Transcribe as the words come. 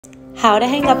How to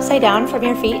hang upside down from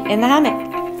your feet in the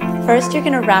hammock. First, you're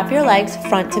gonna wrap your legs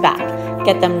front to back.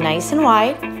 Get them nice and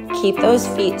wide. Keep those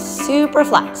feet super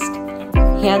flexed.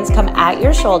 Hands come at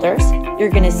your shoulders. You're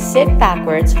gonna sit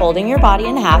backwards, folding your body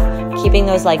in half, keeping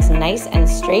those legs nice and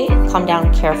straight. Come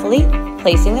down carefully,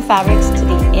 placing the fabrics to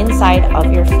the inside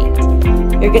of your feet.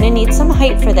 You're gonna need some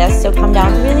height for this, so come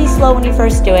down really slow when you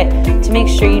first do it to make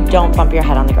sure you don't bump your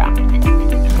head on the ground.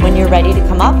 When you're ready to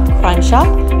come up, crunch up,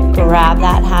 grab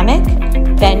that hammock,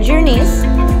 bend your knees,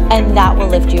 and that will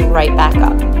lift you right back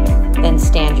up. Then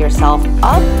stand yourself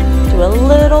up, do a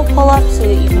little pull up so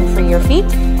that you can free your feet,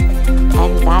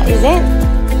 and that is it.